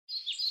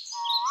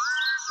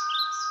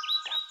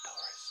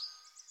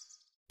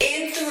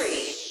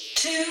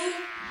2,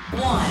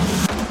 1.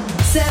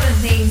 7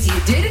 things you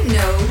didn't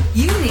know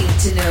you need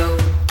to know.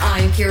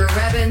 I'm Ciara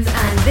Rebbins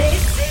and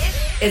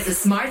this is the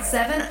Smart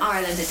 7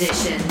 Ireland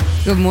edition.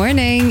 Good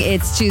morning.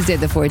 It's Tuesday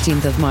the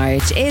 14th of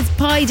March. It's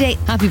Pi Day.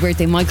 Happy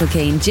birthday Michael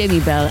Caine,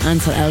 Jamie Bell,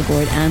 Ansel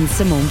Elgort and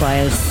Simone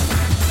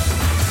Biles.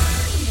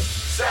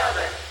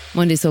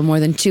 Monday saw more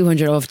than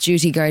 200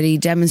 off-duty Gardaí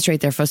demonstrate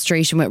their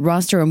frustration with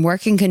roster and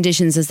working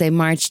conditions as they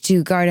marched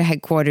to Garda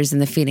headquarters in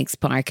the Phoenix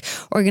Park.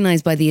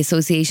 Organised by the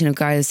Association of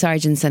Garda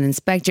Sergeants and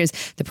Inspectors,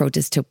 the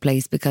protest took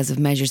place because of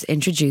measures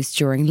introduced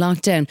during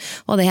lockdown.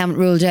 While they haven't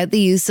ruled out the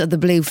use of the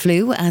blue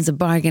flu as a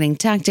bargaining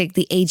tactic,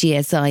 the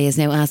AGSI has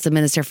now asked the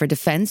Minister for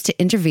Defence to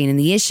intervene in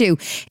the issue.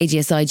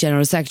 AGSI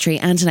General Secretary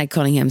Antoinette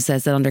Cunningham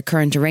says that under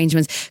current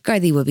arrangements,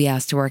 Gardaí will be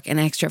asked to work an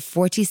extra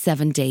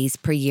 47 days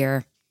per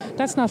year.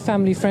 That's not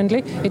family friendly.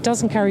 It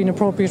doesn't carry an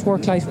appropriate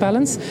work-life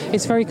balance.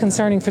 It's very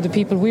concerning for the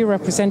people we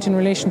represent in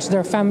relation to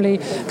their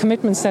family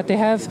commitments that they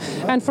have.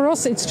 And for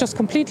us, it's just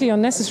completely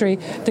unnecessary.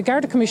 The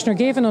Garda Commissioner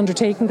gave an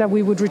undertaking that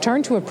we would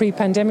return to a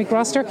pre-pandemic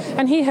roster,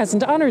 and he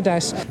hasn't honoured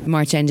that.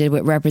 March ended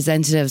with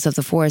representatives of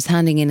the force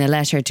handing in a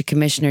letter to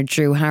Commissioner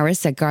Drew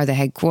Harris at Garda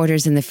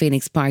headquarters in the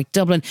Phoenix Park,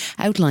 Dublin,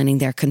 outlining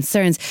their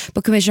concerns.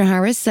 But Commissioner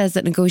Harris says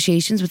that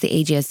negotiations with the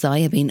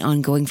AGSI have been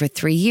ongoing for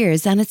 3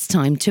 years and it's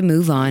time to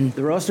move on.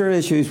 The roster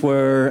issues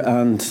were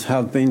and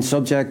have been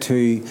subject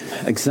to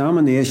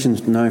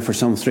examinations now for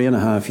some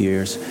 3.5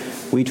 years.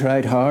 We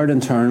tried hard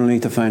internally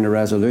to find a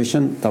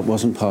resolution. That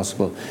wasn't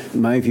possible.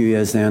 My view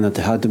is then that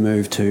they had to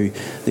move to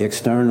the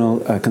external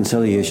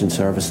conciliation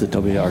service, the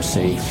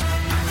WRC.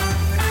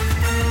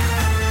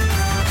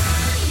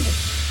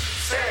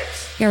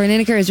 Gary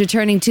Lineker is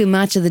returning to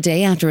Match of the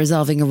Day after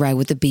resolving a row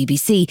with the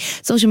BBC.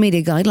 Social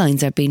media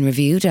guidelines have been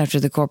reviewed after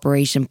the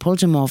corporation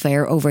pulled him off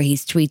air over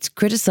his tweets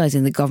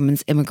criticising the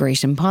government's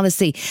immigration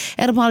policy.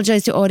 It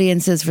apologised to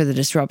audiences for the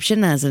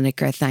disruption as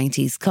Lineker thanked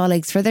his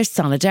colleagues for their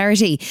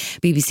solidarity.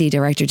 BBC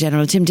Director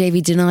General Tim Davie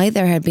denied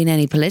there had been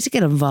any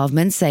political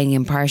involvement, saying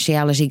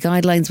impartiality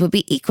guidelines would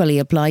be equally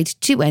applied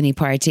to any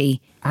party.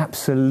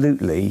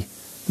 Absolutely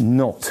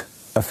not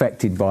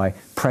affected by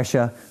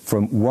pressure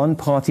from one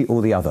party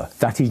or the other.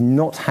 That is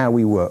not how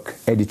we work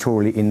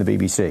editorially in the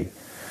BBC.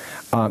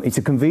 It's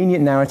a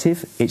convenient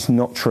narrative. It's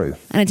not true.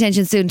 And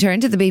attention soon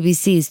turned to the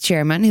BBC's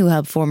chairman, who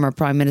helped former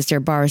Prime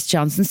Minister Boris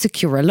Johnson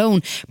secure a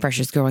loan.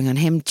 Pressure's growing on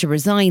him to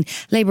resign.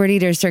 Labour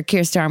leader Sir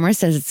Keir Starmer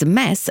says it's a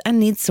mess and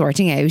needs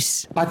sorting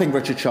out. I think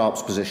Richard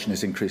Sharp's position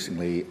is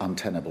increasingly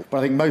untenable. But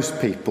I think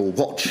most people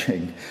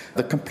watching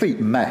the complete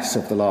mess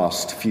of the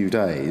last few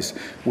days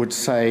would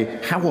say,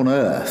 how on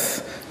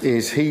earth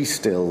is he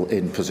still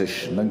in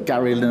position and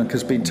Gary Lineker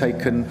has been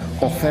taken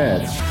off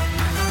air?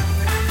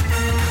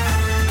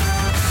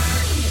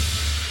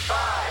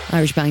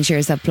 Irish bank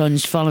shares have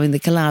plunged following the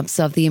collapse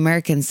of the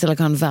American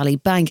Silicon Valley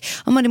Bank.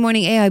 On Monday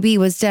morning, AIB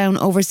was down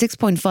over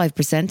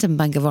 6.5% and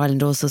Bank of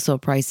Ireland also saw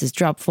prices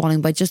drop,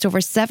 falling by just over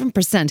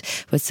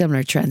 7%, with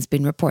similar trends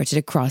being reported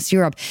across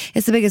Europe.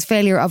 It's the biggest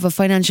failure of a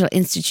financial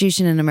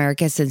institution in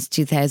America since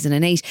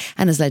 2008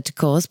 and has led to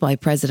calls by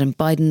President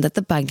Biden that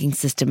the banking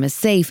system is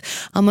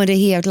safe. On Monday,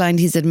 he outlined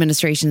his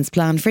administration's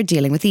plan for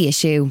dealing with the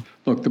issue.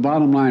 Look, the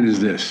bottom line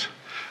is this.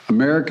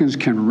 Americans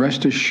can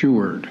rest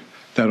assured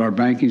that our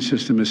banking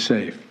system is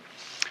safe.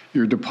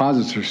 Your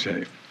deposits are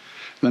safe.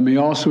 Let me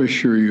also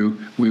assure you,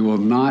 we will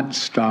not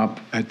stop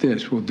at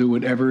this. We'll do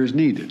whatever is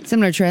needed.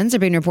 Similar trends are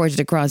being reported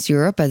across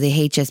Europe as the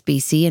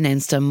HSBC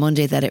announced on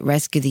Monday that it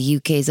rescued the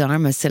UK's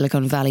arm of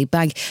Silicon Valley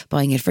Bank,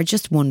 buying it for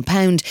just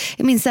 £1.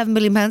 It means £7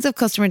 billion of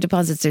customer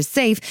deposits are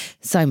safe.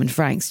 Simon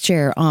Franks,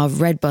 chair of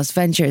Redbus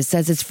Ventures,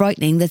 says it's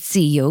frightening that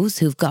CEOs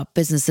who've got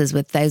businesses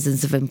with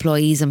thousands of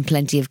employees and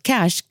plenty of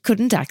cash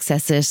couldn't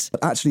access it.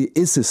 Actually, it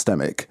is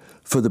systemic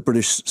for the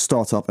British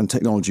startup and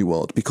technology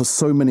world because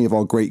so many of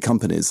our great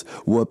companies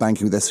were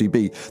banking with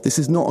SVB. This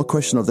is not a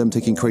question of them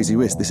taking crazy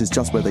risks. This is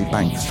just where they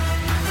banked.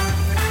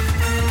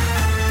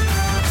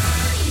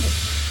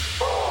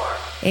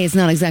 It's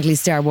not exactly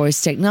Star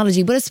Wars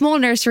technology, but a small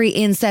nursery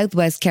in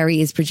southwest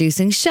Kerry is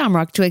producing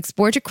shamrock to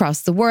export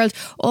across the world,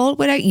 all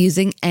without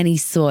using any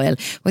soil.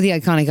 With the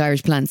iconic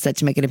Irish plant set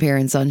to make an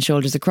appearance on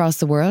shoulders across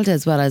the world,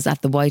 as well as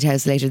at the White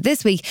House later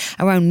this week,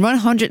 around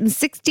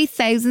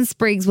 160,000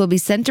 sprigs will be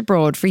sent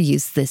abroad for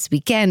use this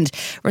weekend.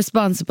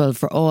 Responsible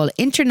for all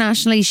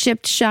internationally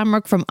shipped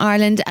shamrock from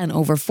Ireland and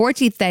over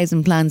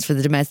 40,000 plants for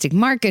the domestic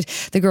market,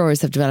 the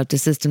growers have developed a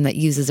system that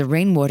uses a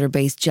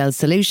rainwater-based gel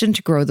solution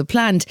to grow the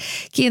plant.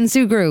 Cian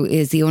Sugrue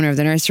is the owner of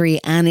the nursery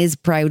and is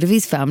proud of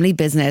his family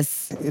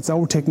business. It's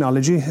our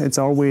technology. It's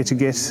our way to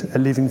get a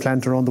living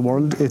plant around the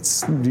world.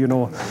 It's,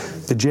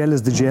 the gel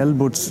is the gel,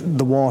 but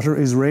the water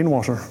is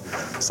rainwater.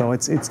 So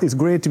it's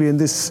great to be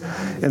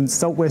in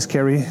southwest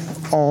Kerry,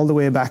 all the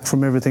way back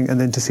from everything,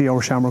 and then to see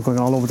our shamrock going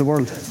all over the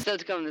world. Still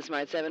to come in the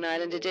Smart 7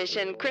 Ireland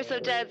edition, Chris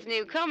O'Dowd's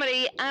new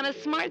comedy and a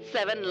Smart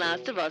 7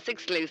 Last of Us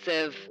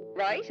exclusive.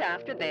 Right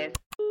after this.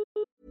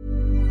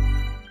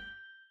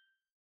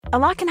 A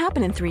lot can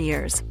happen in 3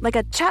 years, like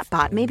a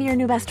chatbot may be your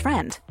new best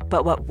friend.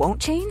 But what won't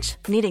change?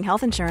 Needing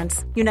health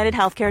insurance. United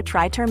Healthcare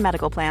Tri-Term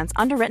Medical Plans,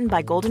 underwritten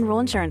by Golden Rule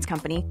Insurance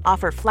Company,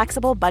 offer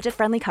flexible,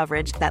 budget-friendly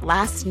coverage that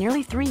lasts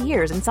nearly 3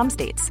 years in some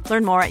states.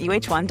 Learn more at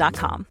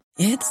uh1.com.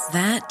 It's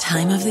that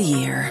time of the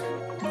year.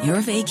 Your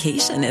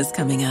vacation is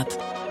coming up.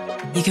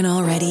 You can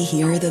already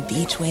hear the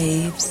beach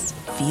waves,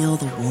 feel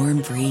the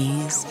warm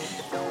breeze,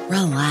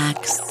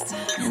 relax,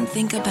 and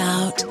think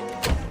about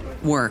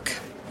work.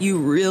 You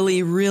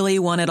really, really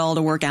want it all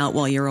to work out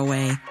while you're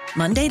away.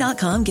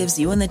 Monday.com gives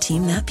you and the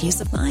team that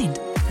peace of mind.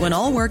 When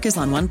all work is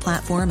on one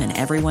platform and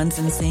everyone's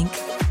in sync,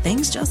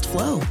 things just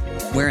flow.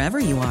 Wherever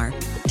you are,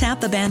 tap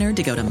the banner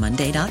to go to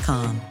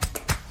Monday.com.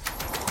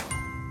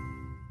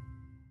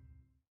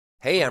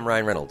 Hey, I'm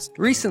Ryan Reynolds.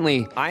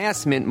 Recently, I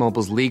asked Mint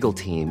Mobile's legal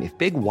team if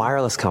big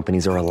wireless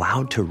companies are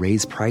allowed to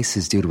raise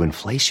prices due to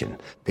inflation.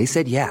 They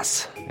said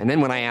yes. And then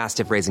when I asked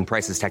if raising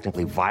prices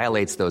technically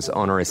violates those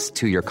onerous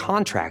two-year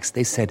contracts,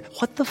 they said,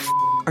 "What the f***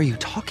 are you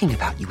talking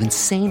about, you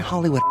insane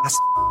Hollywood ass?"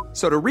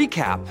 So to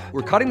recap,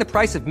 we're cutting the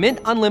price of Mint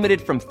Unlimited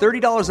from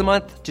 $30 a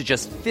month to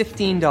just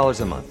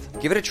 $15 a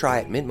month. Give it a try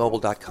at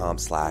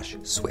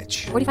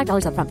mintmobile.com/switch.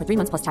 $45 up front for 3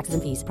 months plus taxes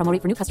and fees. Promo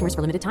rate for new customers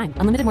for limited time.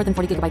 Unlimited more than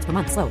 40 gigabytes per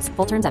month. Slows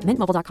full terms at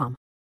mintmobile.com.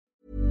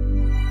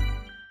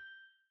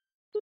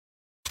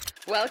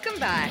 Welcome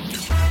back.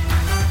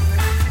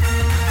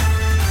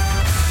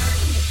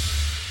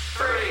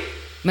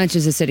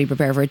 Manchester City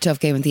prepare for a tough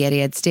game at the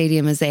Etihad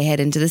Stadium as they head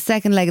into the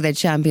second leg of their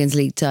Champions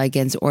League tie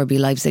against RB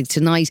Leipzig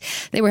tonight.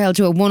 They were held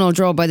to a 1-0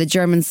 draw by the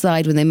German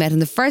side when they met in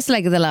the first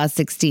leg of the last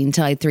 16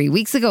 tied 3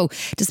 weeks ago.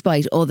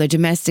 Despite all their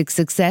domestic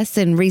success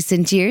in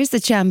recent years,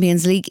 the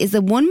Champions League is the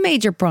one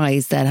major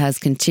prize that has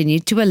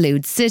continued to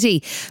elude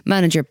City.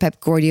 Manager Pep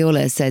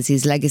Guardiola says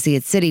his legacy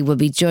at City will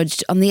be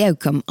judged on the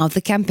outcome of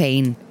the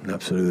campaign.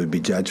 Absolutely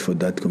be judged for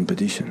that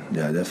competition.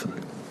 Yeah,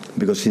 definitely.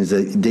 Because since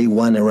day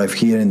one I arrived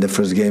here in the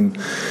first game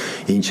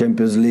in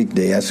Champions League,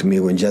 they asked me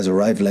when just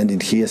arrived,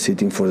 landed here,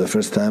 sitting for the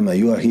first time,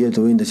 "You are here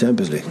to win the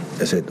Champions League."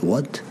 I said,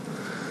 "What?"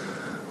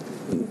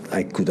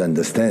 I could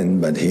understand,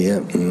 but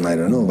here, I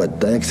don't know,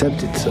 but I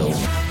accept it, so...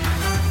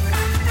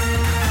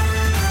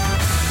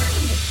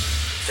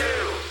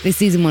 The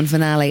season 1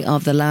 finale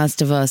of The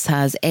Last of Us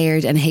has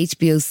aired, and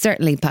HBO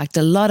certainly packed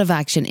a lot of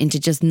action into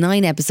just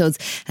 9 episodes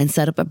and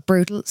set up a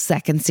brutal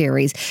second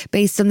series.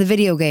 Based on the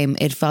video game,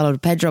 it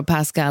followed Pedro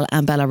Pascal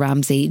and Bella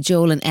Ramsey,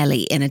 Joel and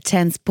Ellie in a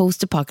tense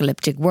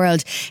post-apocalyptic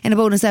world. In a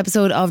bonus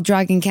episode of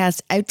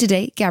Dragoncast out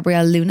today,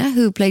 Gabrielle Luna,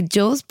 who played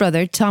Joel's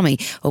brother Tommy,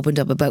 opened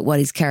up about what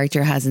his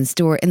character has in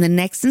store in the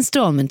next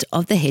instalment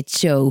of the hit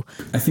show.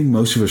 I think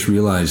most of us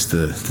realise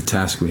the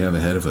task we have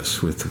ahead of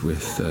us with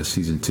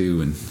season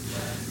 2, and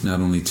not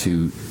only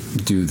to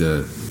do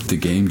the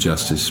game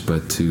justice,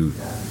 but to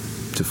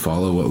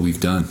follow what we've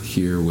done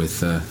here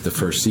with the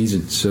first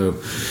season. So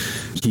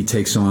he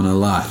takes on a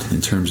lot in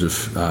terms of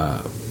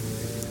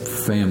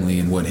family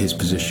and what his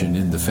position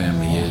in the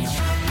family is.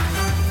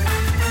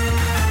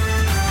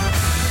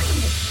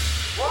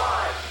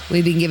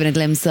 We've been given a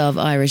glimpse of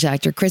Irish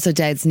actor Chris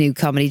O'Dowd's new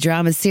comedy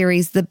drama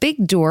series, The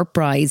Big Door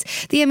Prize.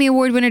 The Emmy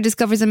Award winner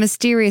discovers a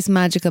mysterious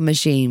magical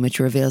machine which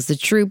reveals the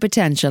true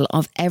potential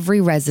of every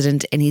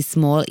resident in his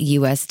small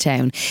US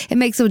town. It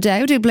makes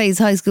O'Dowd, who plays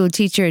high school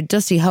teacher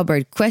Dusty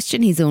Hubbard,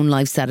 question his own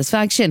life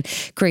satisfaction.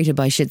 Created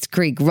by Schitt's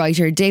Creek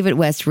writer David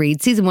West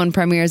Reed, season 1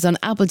 premieres on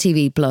Apple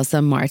TV Plus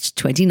on March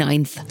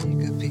 29th.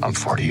 I'm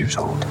 40 years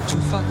old.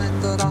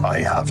 I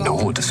have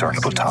no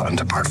discernible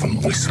talent apart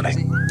from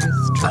whistling.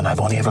 And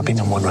I've only ever been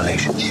in one relationship.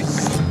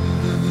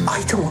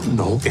 I don't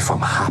know if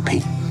I'm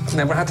happy.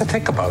 Never had to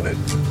think about it,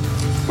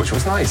 which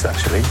was nice,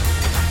 actually.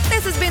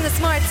 This has been the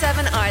Smart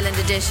 7 Ireland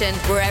edition.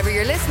 Wherever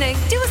you're listening,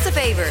 do us a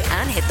favour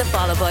and hit the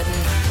follow button.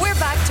 We're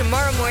back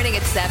tomorrow morning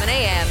at 7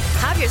 a.m.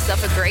 Have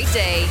yourself a great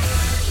day.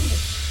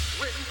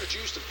 Written,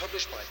 produced and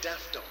published by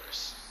Daft Doris.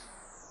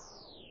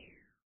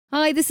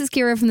 Hi, this is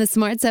Ciara from the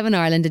Smart 7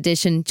 Ireland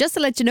edition. Just to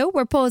let you know,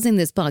 we're pausing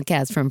this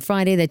podcast from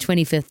Friday the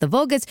 25th of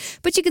August,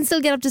 but you can still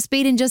get up to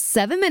speed in just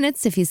 7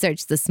 minutes if you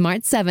search the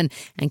Smart 7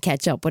 and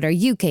catch up with our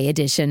UK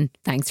edition.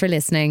 Thanks for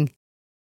listening.